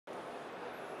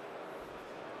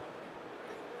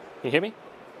Can you hear me?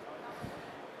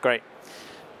 Great.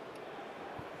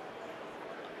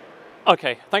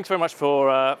 Okay, thanks very much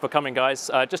for coming,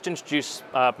 guys. Just to introduce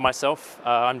myself,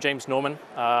 I'm James Norman.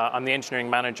 I'm the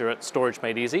engineering manager at Storage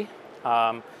Made Easy,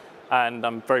 and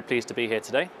I'm very pleased to be here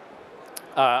today.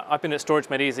 I've been at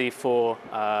Storage Made Easy for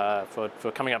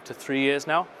coming up to 3 years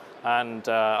now, and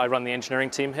I run the engineering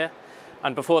team here.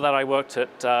 And before that, I worked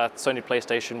at Sony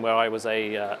PlayStation, where I was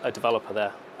a developer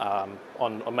there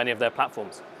on many of their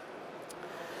platforms.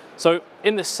 So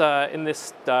in this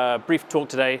brief talk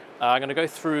today, I'm going to go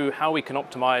through how we can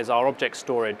optimize our object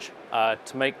storage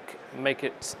to make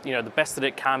it the best that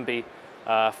it can be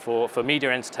for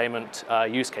media entertainment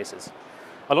use cases.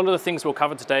 A lot of the things we'll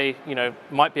cover today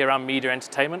might be around media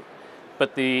entertainment,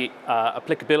 but the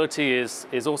applicability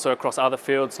is also across other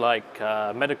fields like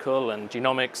medical and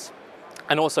genomics,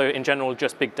 and also in general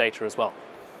just big data as well.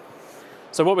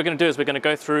 So what we're going to do is we're going to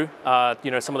go through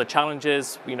some of the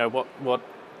challenges, what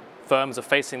firms are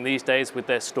facing these days with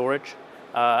their storage,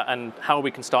 and how we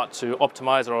can start to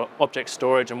optimize our object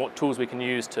storage and what tools we can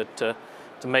use to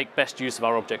make best use of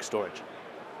our object storage.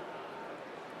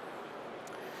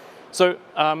 So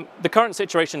the current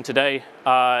situation today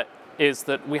is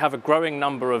that we have a growing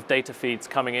number of data feeds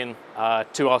coming in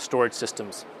to our storage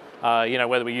systems.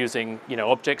 Whether we're using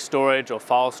object storage or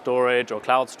file storage or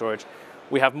cloud storage,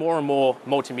 we have more and more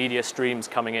multimedia streams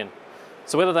coming in.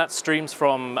 So whether that's streams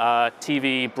from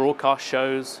TV broadcast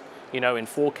shows, in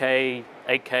 4K,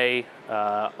 8K,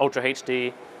 Ultra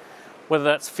HD, whether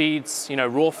that's feeds,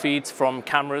 raw feeds from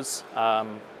cameras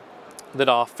that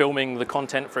are filming the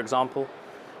content, for example,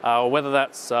 or whether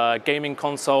that's gaming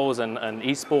consoles and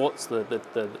esports,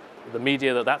 the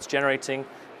media that's generating,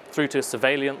 through to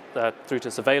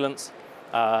surveillance,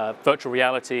 virtual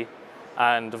reality,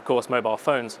 and of course mobile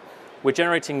phones. We're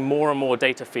generating more and more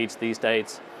data feeds these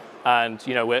days. And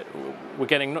we're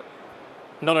getting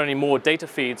not only more data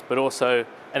feeds, but also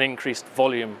an increased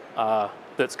volume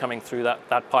that's coming through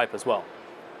that pipe as well.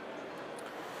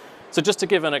 So just to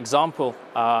give an example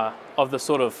of the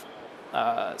sort of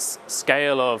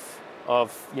scale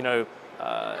of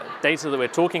data that we're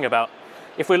talking about,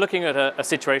 if we're looking at a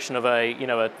situation of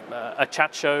a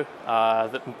chat show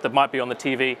that might be on the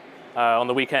TV on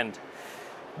the weekend,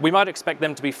 we might expect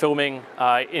them to be filming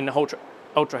in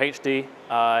Ultra HD,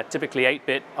 typically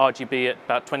 8-bit RGB at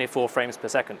about 24 frames per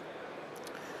second.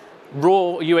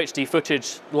 Raw UHD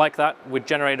footage like that would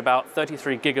generate about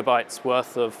 33 gigabytes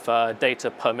worth of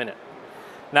data per minute.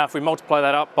 Now, if we multiply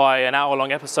that up by an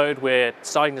hour-long episode, we're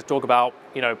starting to talk about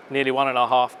nearly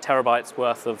 1.5 terabytes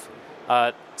worth of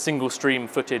single stream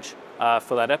footage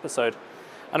for that episode.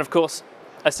 And of course,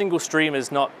 a single stream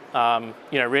is not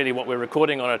really what we're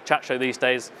recording on a chat show these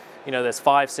days. There's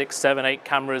 5, 6, 7, 8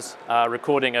 cameras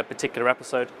recording a particular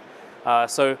episode.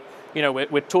 So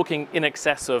we're talking in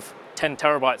excess of 10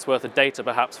 terabytes worth of data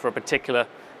perhaps for a particular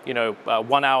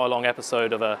 1 hour long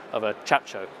episode of a chat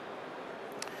show.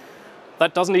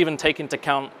 That doesn't even take into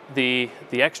account the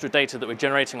extra data that we're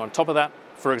generating on top of that.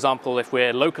 For example, if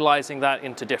we're localizing that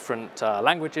into different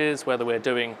languages, whether we're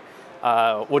doing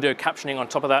audio captioning on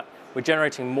top of that, we're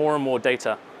generating more and more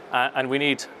data, and we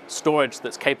need storage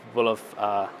that's capable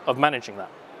of managing that.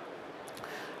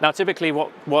 Now, typically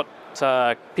what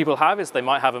people have is they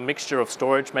might have a mixture of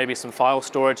storage, maybe some file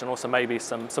storage and also maybe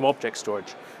some object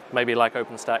storage, maybe like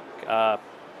OpenStack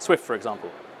Swift, for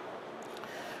example.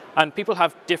 And people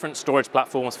have different storage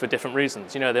platforms for different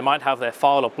reasons. They might have their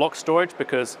file or block storage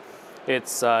because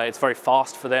it's very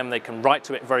fast for them. They can write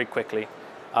to it very quickly.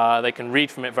 They can read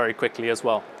from it very quickly as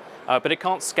well. But it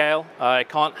can't scale. It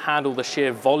can't handle the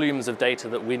sheer volumes of data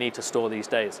that we need to store these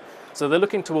days. So they're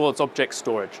looking towards object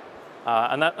storage,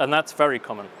 and that's very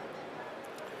common.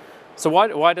 So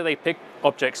why do they pick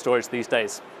object storage these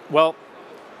days? Well,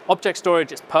 object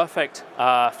storage is perfect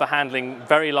for handling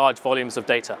very large volumes of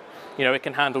data. It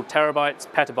can handle terabytes,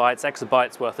 petabytes,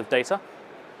 exabytes worth of data,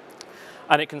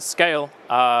 and it can scale,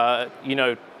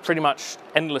 pretty much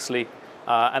endlessly,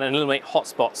 and eliminate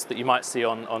hotspots that you might see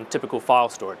on typical file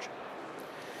storage.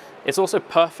 It's also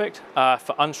perfect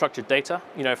for unstructured data.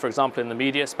 For example, in the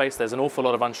media space, there's an awful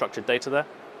lot of unstructured data there.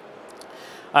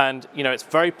 And it's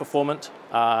very performant,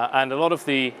 and a lot of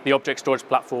the object storage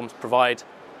platforms provide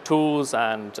tools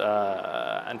and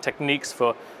techniques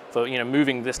for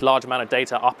moving this large amount of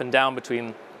data up and down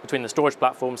between the storage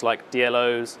platforms like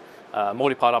DLOs,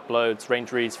 multi-part uploads,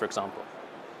 range reads, for example.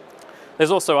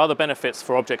 There's also other benefits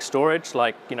for object storage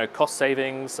like cost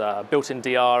savings, built-in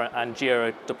DR, and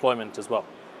geo deployment as well.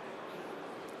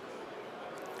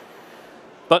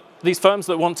 But these firms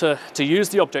that want to use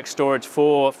the object storage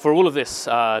for all of this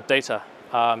data,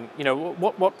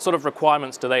 what sort of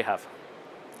requirements do they have?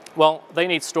 Well, they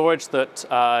need storage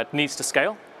that needs to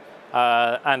scale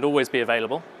and always be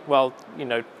available. Well,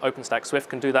 OpenStack Swift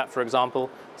can do that, for example.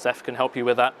 Ceph can help you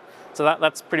with that. So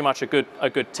that's pretty much a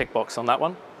good tick box on that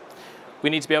one. We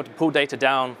need to be able to pull data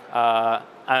down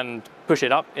and push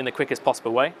it up in the quickest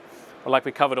possible way. Like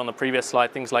we covered on the previous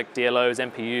slide, things like DLOs,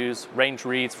 MPUs, range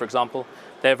reads, for example,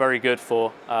 they're very good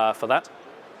for that.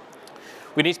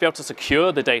 We need to be able to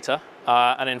secure the data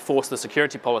and enforce the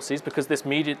security policies, because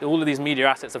all of these media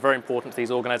assets are very important to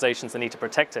these organizations. They need to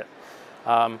protect it.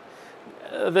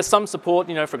 There's some support,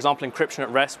 for example, encryption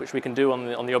at rest, which we can do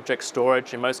on the object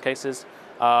storage in most cases,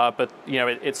 but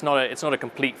it's not a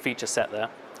complete feature set there.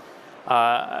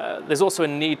 There's also a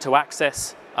need to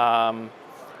access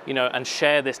and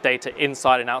share this data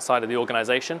inside and outside of the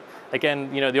organization.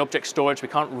 Again, the object storage, we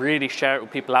can't really share it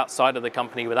with people outside of the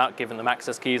company without giving them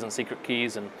access keys and secret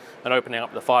keys and opening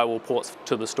up the firewall ports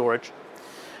to the storage.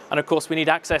 And of course, we need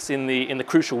access in the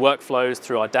crucial workflows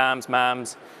through our DAMs,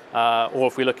 MAMs, or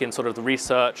if we look in sort of the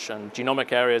research and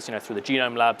genomic areas, through the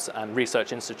genome labs and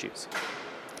research institutes.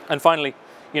 And finally,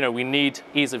 we need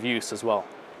ease of use as well.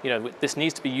 This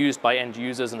needs to be used by end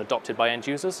users and adopted by end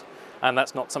users. And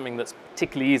that's not something that's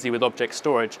particularly easy with object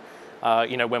storage,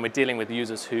 when we're dealing with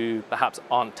users who perhaps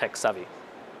aren't tech savvy.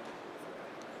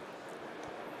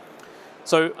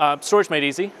 So Storage Made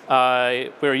Easy,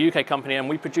 we're a UK company, and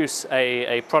we produce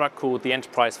a product called the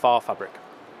Enterprise File Fabric.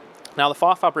 Now, the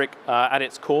File Fabric, at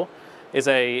its core, is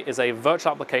a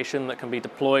virtual application that can be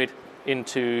deployed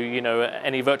into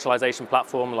any virtualization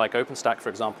platform like OpenStack, for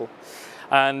example.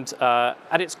 And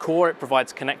at its core, it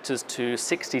provides connectors to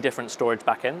 60 different storage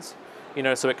backends.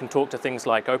 So it can talk to things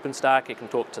like OpenStack, it can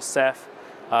talk to Ceph,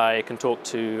 it can talk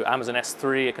to Amazon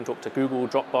S3, it can talk to Google,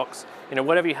 Dropbox.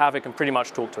 Whatever you have, it can pretty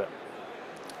much talk to it.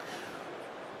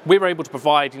 We were able to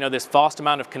provide this vast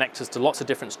amount of connectors to lots of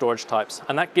different storage types,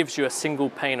 and that gives you a single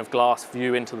pane of glass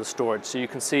view into the storage. So you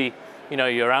can see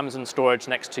your Amazon storage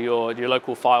next to your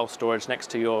local file storage next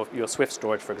to your Swift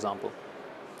storage, for example.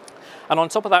 And on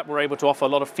top of that, we're able to offer a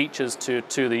lot of features to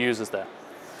the users there.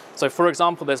 So for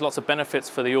example, there's lots of benefits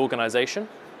for the organization,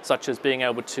 such as being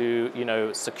able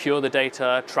to secure the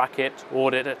data, track it,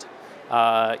 audit it,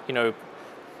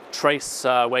 trace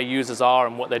where users are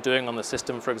and what they're doing on the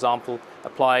system, for example,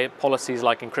 apply policies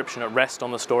like encryption at rest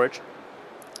on the storage.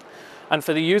 And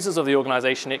for the users of the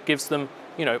organization, it gives them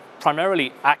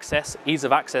primarily ease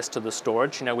of access to the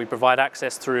storage. We provide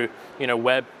access through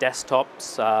web,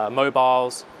 desktops,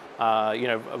 mobiles,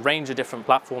 a range of different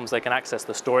platforms they can access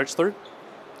the storage through.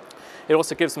 It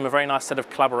also gives them a very nice set of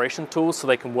collaboration tools so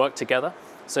they can work together.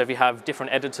 So if you have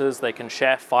different editors, they can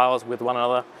share files with one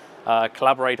another,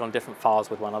 collaborate on different files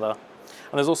with one another.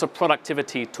 And there's also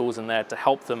productivity tools in there to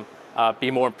help them be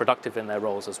more productive in their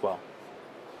roles as well.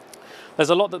 There's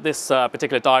a lot that this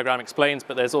particular diagram explains,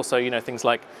 but there's also things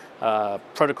like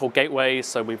protocol gateways.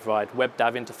 So we provide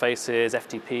WebDAV interfaces,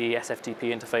 FTP,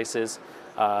 SFTP interfaces,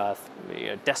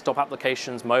 desktop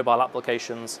applications, mobile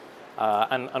applications,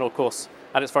 and of course,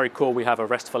 at its very core, we have a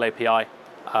RESTful API,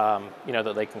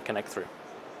 that they can connect through.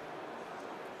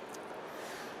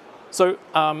 So,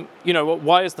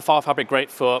 why is the File Fabric great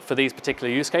for these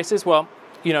particular use cases? Well,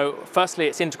 firstly,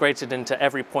 it's integrated into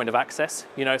every point of access,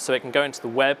 so it can go into the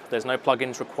web. There's no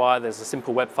plugins required. There's a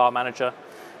simple web file manager.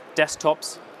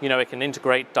 Desktops, it can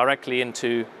integrate directly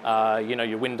into,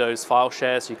 your Windows file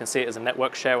share, so you can see it as a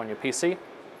network share on your PC.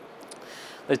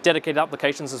 There's dedicated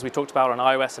applications, as we talked about, on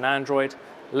iOS and Android.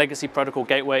 Legacy protocol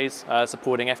gateways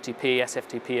supporting FTP,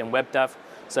 SFTP, and WebDAV.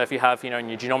 So if you have, in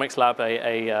your genomics lab,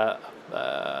 a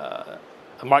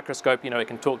microscope, it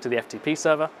can talk to the FTP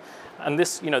server. And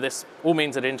this, this all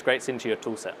means that it integrates into your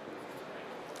toolset.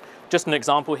 Just an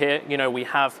example here, we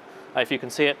have, if you can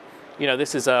see it,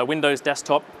 this is a Windows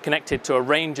desktop connected to a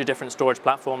range of different storage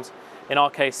platforms. In our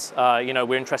case,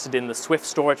 we're interested in the Swift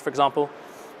storage, for example.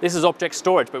 This is object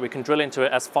storage, but we can drill into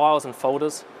it as files and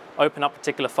folders, open up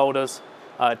particular folders,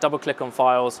 double-click on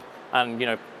files, and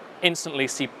instantly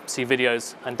see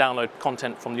videos and download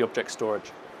content from the object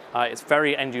storage. It's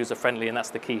very end-user friendly, and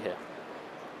that's the key here.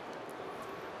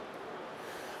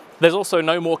 There's also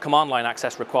no more command line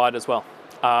access required as well.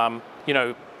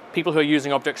 People who are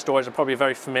using object storage are probably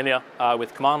very familiar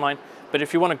with command line, but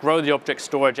if you want to grow the object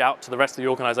storage out to the rest of the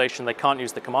organization, they can't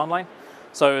use the command line.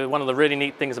 So one of the really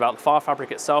neat things about the File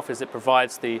Fabric itself is it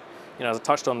provides the, as I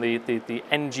touched on, the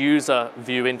end user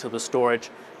view into the storage,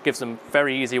 gives them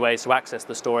very easy ways to access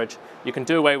the storage. You can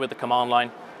do away with the command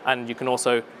line, and you can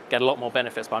also get a lot more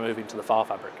benefits by moving to the File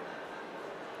Fabric.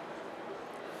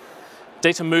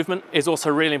 Data movement is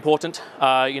also really important,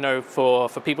 for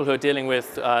people who are dealing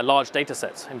with large data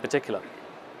sets in particular.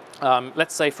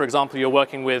 Let's say, for example, you're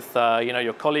working with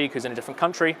your colleague who's in a different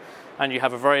country, and you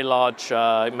have a very large,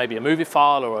 maybe a movie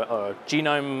file or a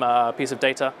genome piece of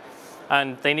data,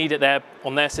 and they need it there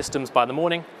on their systems by the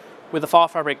morning. With the file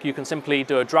fabric, you can simply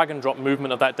do a drag and drop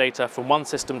movement of that data from one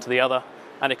system to the other,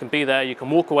 and it can be there. You can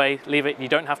walk away, leave it. You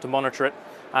don't have to monitor it,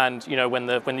 and when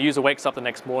the user wakes up the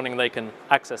next morning, they can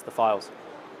access the files.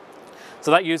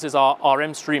 So that uses our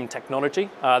MStream technology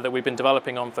that we've been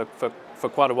developing on for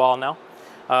quite a while now.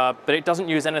 But it doesn't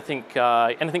use anything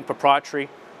proprietary.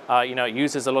 It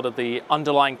uses a lot of the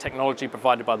underlying technology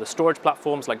provided by the storage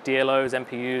platforms like DLOs,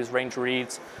 MPUs, range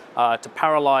reads to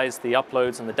parallelize the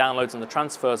uploads and the downloads and the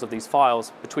transfers of these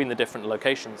files between the different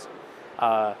locations.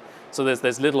 So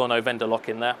there's little or no vendor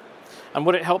lock-in there. And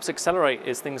what it helps accelerate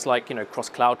is things like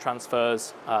cross-cloud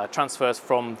transfers, transfers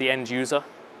from the end user,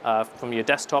 from your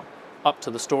desktop up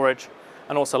to the storage,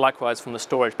 and also likewise from the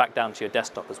storage back down to your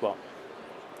desktop as well.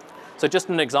 So just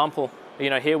an example,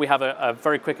 here we have a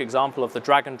very quick example of the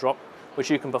drag and drop, which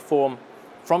you can perform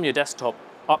from your desktop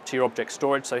up to your object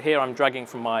storage. So here I'm dragging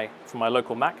from my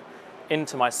local Mac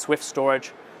into my Swift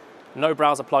storage. No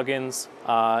browser plugins,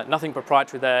 nothing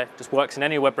proprietary there, just works in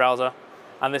any web browser.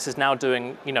 And this is now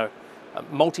doing a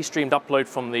multi-streamed upload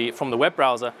from the web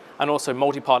browser and also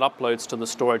multi-part uploads to the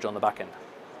storage on the back end.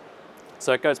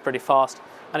 So it goes pretty fast,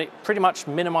 and it pretty much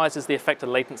minimizes the effect of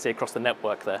latency across the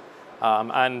network there.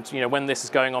 And when this is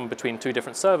going on between two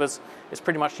different servers, it's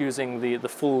pretty much using the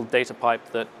full data pipe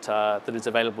that is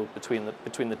available between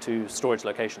the two storage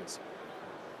locations.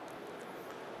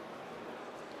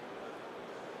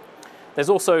 There's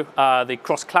also the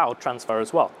cross-cloud transfer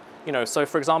as well. So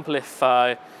for example, if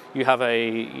you have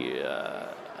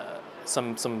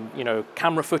some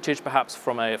camera footage perhaps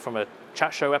from a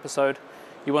chat show episode,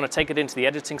 you want to take it into the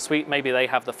editing suite. Maybe they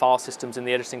have the file systems in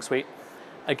the editing suite.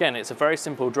 Again, it's a very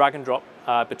simple drag and drop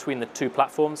between the two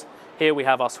platforms. Here we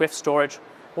have our Swift storage.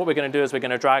 What we're going to do is we're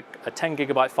going to drag a 10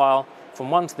 gigabyte file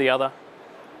from one to the other.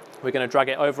 We're going to drag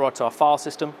it over onto our file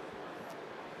system.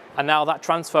 And now that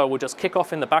transfer will just kick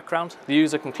off in the background. The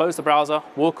user can close the browser,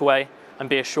 walk away, and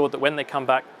be assured that when they come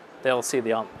back, they'll see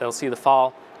the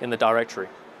file in the directory.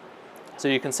 So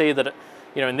you can see that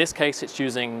in this case, it's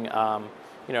using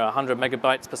 100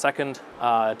 megabytes per second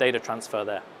data transfer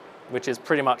there, which is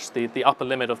pretty much the upper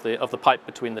limit of the pipe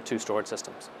between the two storage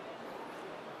systems.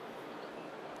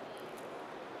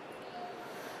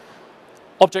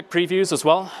 Object previews as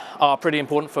well are pretty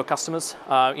important for customers.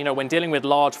 When dealing with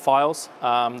large files,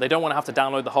 they don't want to have to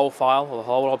download the whole file or the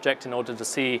whole object in order to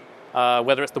see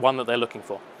whether it's the one that they're looking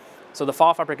for. So the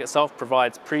file fabric itself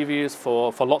provides previews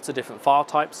for lots of different file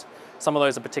types. Some of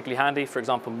those are particularly handy. For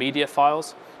example, media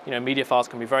files. Media files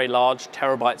can be very large,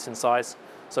 terabytes in size.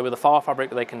 So with the file fabric,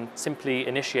 they can simply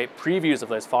initiate previews of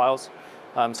those files,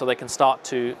 so they can start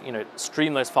to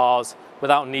stream those files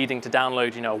without needing to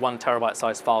download a 1 terabyte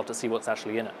size file to see what's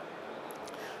actually in it.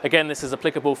 Again, this is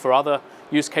applicable for other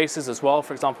use cases as well,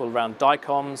 for example, around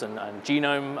DICOMs and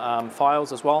genome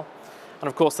files as well. And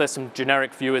of course, there's some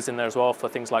generic viewers in there as well for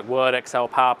things like Word, Excel,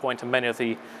 PowerPoint, and many of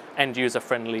the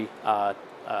end-user-friendly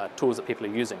tools that people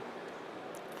are using.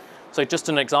 So just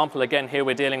an example, again, here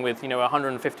we're dealing with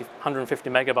 150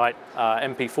 megabyte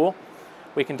MP4.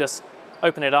 We can just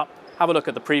open it up, have a look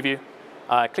at the preview,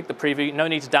 click the preview. No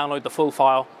need to download the full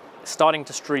file. It's starting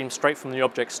to stream straight from the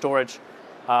object storage,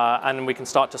 and we can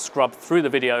start to scrub through the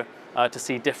video to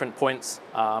see different points,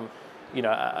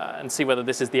 and see whether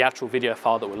this is the actual video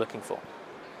file that we're looking for.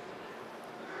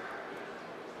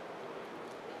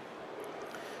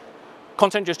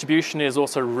 Content distribution is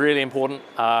also really important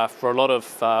for a lot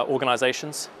of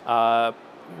organizations.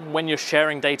 When you're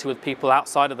sharing data with people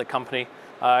outside of the company,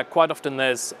 quite often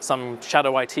there's some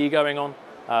shadow IT going on.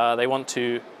 They want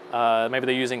to, maybe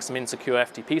they're using some insecure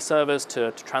FTP servers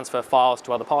to transfer files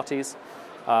to other parties,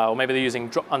 or maybe they're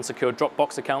using unsecured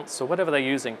Dropbox accounts, or whatever they're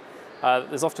using.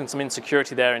 There's often some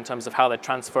insecurity there in terms of how they're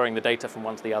transferring the data from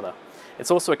one to the other.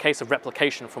 It's also a case of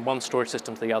replication from one storage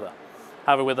system to the other.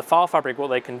 However, with the file fabric, what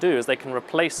they can do is they can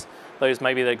replace those,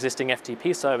 maybe the existing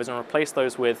FTP servers, and replace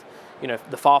those with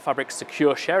the file fabric's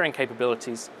secure sharing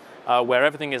capabilities, where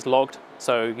everything is logged.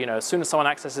 So as soon as someone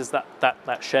accesses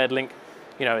that shared link,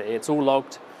 it's all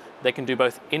logged. They can do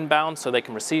both inbound, so they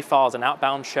can receive files, and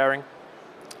outbound sharing.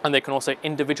 And they can also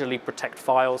individually protect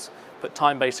files, put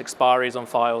time-based expiries on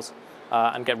files,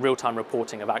 and get real-time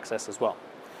reporting of access as well.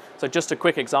 So just a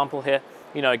quick example here.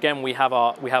 Again, we have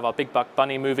our Big Buck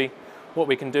Bunny movie. What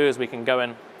we can do is we can go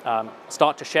and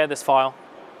start to share this file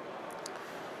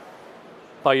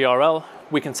by URL.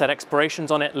 We can set expirations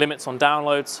on it, limits on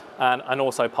downloads, and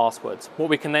also passwords. What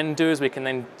we can then do is we can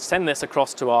then send this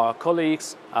across to our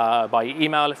colleagues by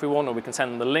email if we want, or we can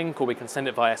send them the link, or we can send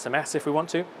it via SMS if we want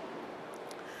to.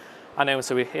 And then,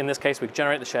 so in this case, we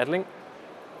generate the shared link.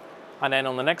 And then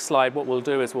on the next slide, what we'll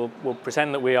do is we'll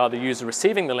pretend that we are the user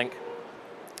receiving the link.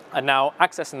 And now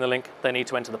accessing the link, they need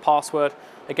to enter the password.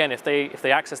 Again, if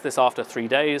they access this after 3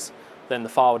 days, then the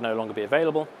file would no longer be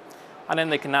available. And then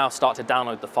they can now start to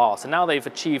download the file. So now they've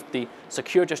achieved the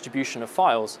secure distribution of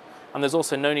files, and there's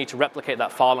also no need to replicate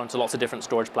that file onto lots of different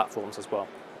storage platforms as well.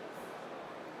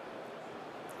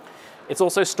 It's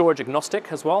also storage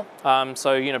agnostic as well.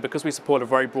 So because we support a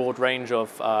very broad range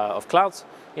of clouds,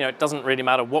 it doesn't really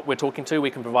matter what we're talking to.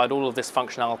 We can provide all of this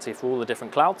functionality for all the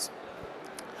different clouds.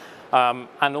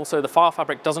 And also the file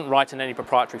fabric doesn't write in any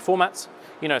proprietary formats.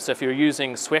 So if you're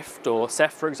using Swift or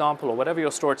Ceph, for example, or whatever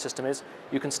your storage system is,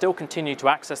 you can still continue to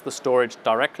access the storage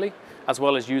directly, as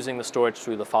well as using the storage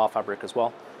through the file fabric as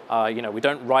well. We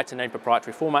don't write in any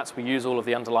proprietary formats. We use all of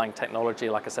the underlying technology,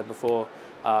 like I said before,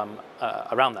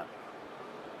 around that.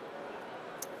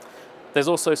 There's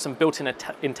also some built-in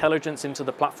intelligence into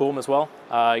the platform as well,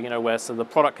 where so the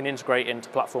product can integrate into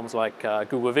platforms like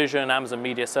Google Vision, Amazon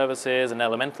Media Services, and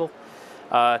Elemental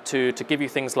to give you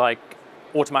things like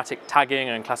automatic tagging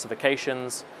and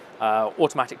classifications,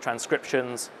 automatic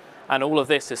transcriptions, and all of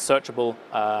this is searchable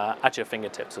at your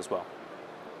fingertips as well.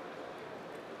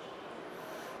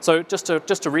 So just to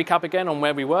recap again on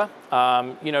where we were,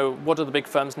 what do the big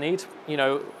firms need?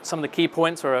 Some of the key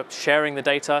points are sharing the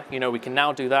data. We can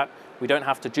now do that. We don't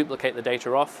have to duplicate the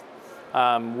data off.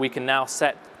 We can now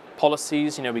set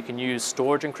policies. We can use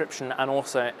storage encryption and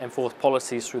also enforce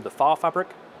policies through the file fabric.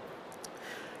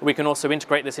 We can also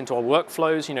integrate this into our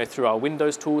workflows, through our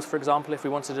Windows tools, for example, if we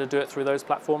wanted to do it through those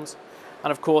platforms. And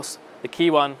of course, the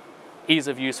key one, ease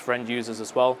of use for end users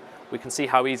as well. We can see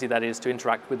how easy that is to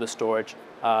interact with the storage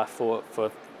for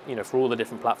all the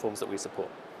different platforms that we support.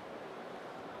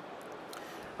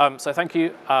 So thank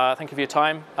you for your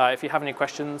time. If you have any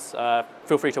questions,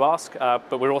 feel free to ask.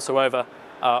 But we're also over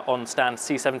on stand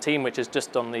C17, which is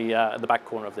just on the back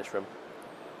corner of this room.